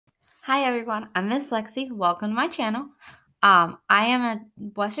Hi everyone, I'm Miss Lexi. Welcome to my channel. I am a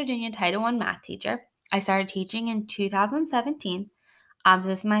West Virginia Title I math teacher. I started teaching in 2017. So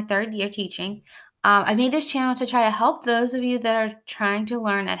this is my third year teaching. I made this channel to try to help those of you that are trying to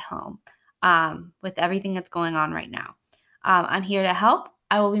learn at home with everything that's going on right now. I'm here to help.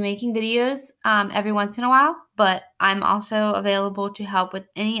 I will be making videos every once in a while, but I'm also available to help with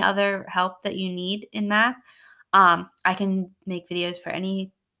any other help that you need in math. I can make videos for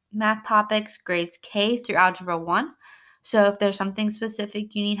any math topics, grades K through Algebra 1. So if there's something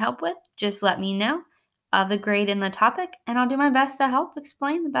specific you need help with, just let me know of the grade and the topic, and I'll do my best to help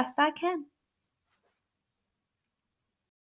explain the best I can.